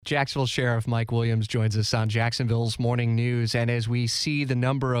Jacksonville Sheriff Mike Williams joins us on Jacksonville's Morning News. And as we see the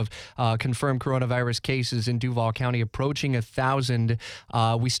number of confirmed coronavirus cases in Duval County approaching 1,000,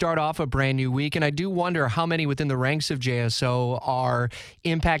 we start off a brand new week. And I do wonder how many within the ranks of JSO are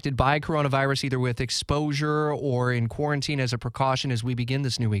impacted by coronavirus, either with exposure or in quarantine as a precaution as we begin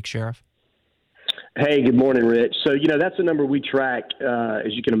this new week, Sheriff. Hey, good morning, Rich. So, that's a number we track,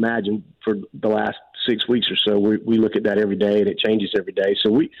 as you can imagine, for the last 6 weeks or so. We look at that every day, and it changes every day.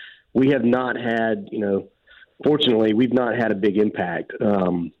 So we have not had, fortunately, we've not had a big impact.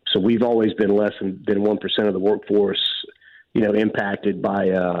 So we've always been less than 1% of the workforce, impacted by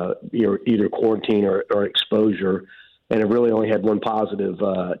either quarantine or exposure. And it really only had one positive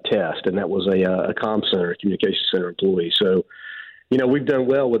test, and that was a comm center, a communication center employee. So, we've done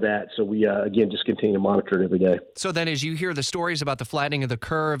well with that. So we, again, just continue to monitor it every day. So then as you hear the stories about the flattening of the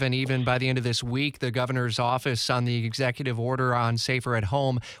curve, and even by the end of this week, the governor's office on the executive order on safer at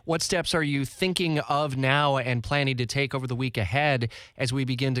home, what steps are you thinking of now and planning to take over the week ahead as we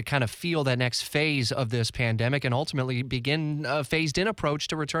begin to kind of feel that next phase of this pandemic and ultimately begin a phased-in approach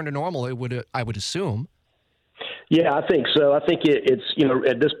to return to normal, I would assume? Yeah, I think so. I think it's,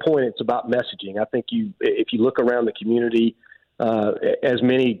 at this point, it's about messaging. I think if you look around the community, as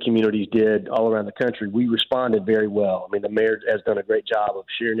many communities did all around the country, we responded very well. I mean, the mayor has done a great job of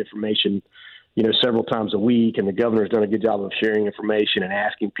sharing information, several times a week, and the governor's done a good job of sharing information and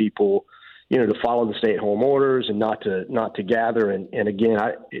asking people, to follow the stay-at-home orders and not to gather. And again,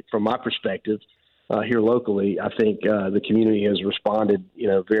 from my perspective, here locally, I think the community has responded,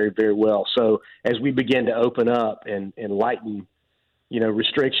 very, very well. So as we begin to open up and lighten,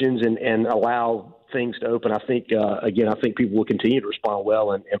 restrictions and allow things to open, I think people will continue to respond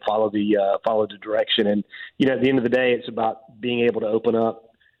well and follow the direction. And at the end of the day, it's about being able to open up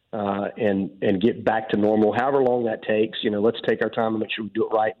and get back to normal, however long that takes. Let's take our time and make sure we do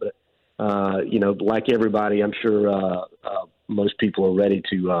it right. But like everybody, I'm sure most people are ready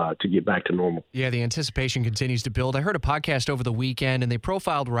to get back to normal. Yeah, the anticipation continues to build. I heard a podcast over the weekend, and they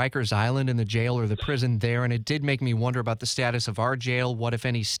profiled Rikers Island and the jail or the prison there, and it did make me wonder about the status of our jail. What, if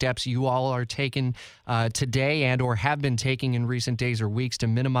any, steps you all are taking today and or have been taking in recent days or weeks to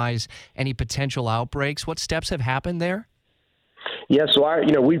minimize any potential outbreaks? What steps have happened there? Yeah,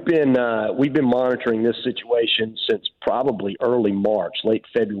 so we've been monitoring this situation since probably early March, late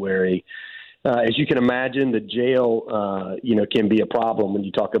February. As you can imagine, the jail, can be a problem when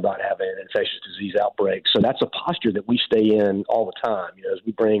you talk about having an infectious disease outbreak. So that's a posture that we stay in all the time. As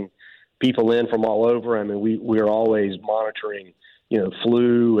we bring people in from all over, I mean, we are always monitoring,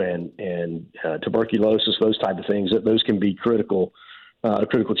 flu and tuberculosis, those type of things. Those can be a critical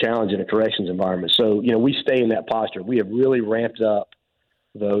challenge in a corrections environment. So, we stay in that posture. We have really ramped up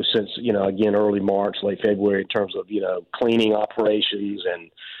those since, again, early March, late February in terms of, cleaning operations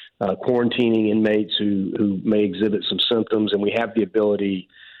and quarantining inmates who may exhibit some symptoms. And we have the ability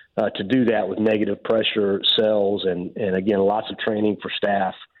to do that with negative pressure cells and again, lots of training for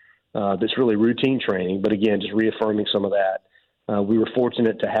staff. That's really routine training. But again, just reaffirming some of that. We were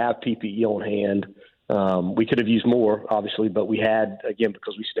fortunate to have PPE on hand. We could have used more, obviously, but we had, again,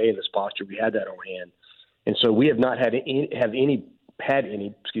 because we stay in this posture, we had that on hand. And so we have not had any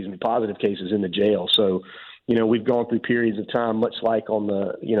positive cases in the jail. So, we've gone through periods of time, much like on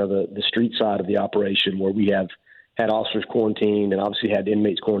the street side of the operation, where we have had officers quarantined and obviously had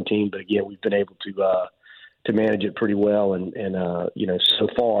inmates quarantined. But again, we've been able to manage it pretty well. And so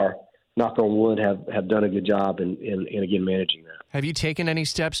far, knock on wood, have done a good job in again, managing that. Have you taken any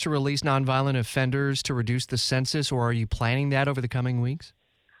steps to release nonviolent offenders to reduce the census, or are you planning that over the coming weeks?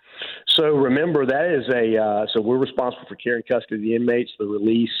 So remember, that is so we're responsible for care and custody of the inmates. The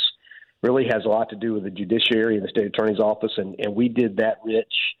release really has a lot to do with the judiciary and the state attorney's office. And we did that,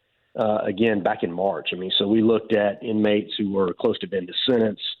 Rich, again, back in March. I mean, so we looked at inmates who were close to being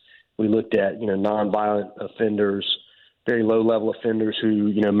sentenced. We looked at, nonviolent offenders, very low-level offenders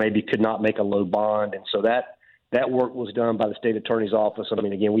who, maybe could not make a low bond. And so that work was done by the state attorney's office. I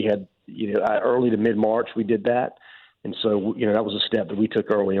mean, again, we had, early to mid-March we did that. And so, that was a step that we took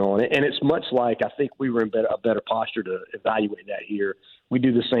early on. And it's much like, I think we were in a better posture to evaluate that here. We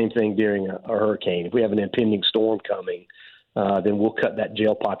do the same thing during a hurricane. If we have an impending storm coming, then we'll cut that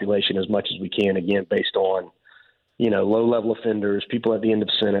jail population as much as we can, again, based on, low-level offenders, people at the end of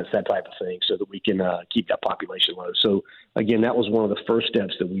sentence, that type of thing, so that we can keep that population low. So, again, that was one of the first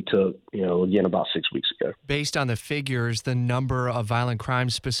steps that we took, again, about 6 weeks ago. Based on the figures, the number of violent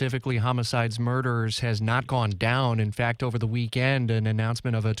crimes, specifically homicides, murders, has not gone down. In fact, over the weekend, an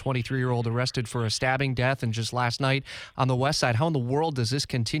announcement of a 23-year-old arrested for a stabbing death, and just last night on the west side. How in the world does this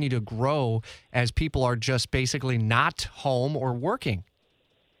continue to grow as people are just basically not home or working?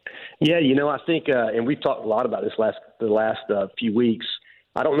 Yeah, I think, and we've talked a lot about this the last few weeks.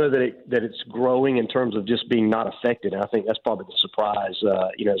 I don't know that it's growing in terms of just being not affected. And I think that's probably the surprise.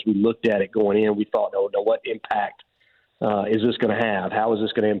 As we looked at it going in, we thought, no, what impact is this going to have? How is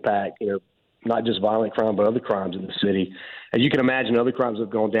this going to impact, not just violent crime, but other crimes in the city? As you can imagine, other crimes have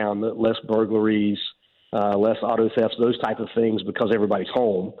gone down, less burglaries, less auto thefts, those type of things because everybody's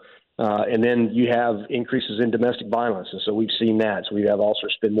home. And then you have increases in domestic violence. And so we've seen that. So we have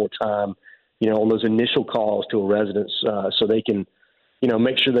officers spend more time, on those initial calls to a residence so they can,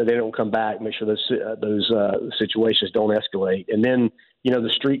 make sure that they don't come back, make sure those situations don't escalate. And then,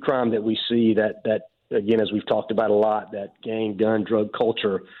 the street crime that we see that again, as we've talked about a lot, that gang, gun, drug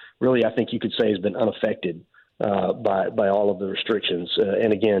culture, really, I think you could say has been unaffected by all of the restrictions.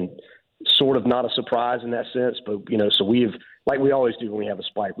 And again, sort of not a surprise in that sense, but, so we've, like we always do when we have a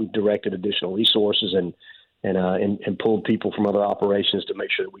spike, we've directed additional resources and pulled people from other operations to make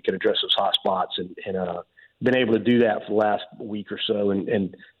sure that we can address those hot spots and been able to do that for the last week or so.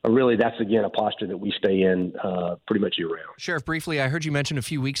 And really, that's, again, a posture that we stay in pretty much year-round. Sheriff, briefly, I heard you mention a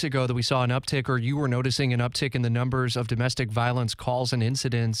few weeks ago that we saw an uptick, or you were noticing an uptick in the numbers of domestic violence calls and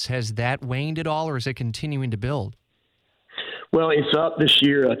incidents. Has that waned at all, or is it continuing to build? Well, it's up this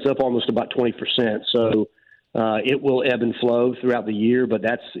year. It's up almost about 20%. So it will ebb and flow throughout the year, but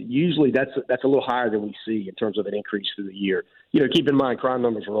that's a little higher than we see in terms of an increase through the year. Keep in mind, crime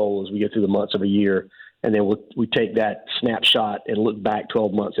numbers roll as we get through the months of a year, and then we take that snapshot and look back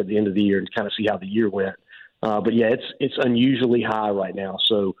 12 months at the end of the year and kind of see how the year went. But yeah, it's unusually high right now.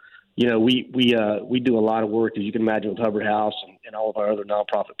 So we do a lot of work, as you can imagine, with Hubbard House and all of our other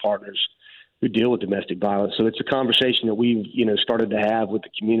nonprofit partners who deal with domestic violence. So it's a conversation that we've started to have with the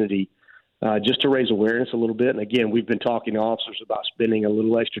community. Just to raise awareness a little bit. And again, we've been talking to officers about spending a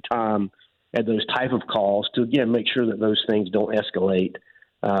little extra time at those type of calls to, again, make sure that those things don't escalate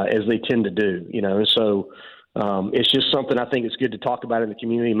as they tend to do, And so it's just something I think it's good to talk about in the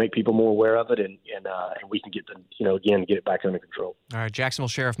community, make people more aware of it, and we can get get it back under control. All right, Jacksonville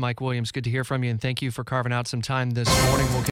Sheriff Mike Williams, good to hear from you, and thank you for carving out some time this morning. We'll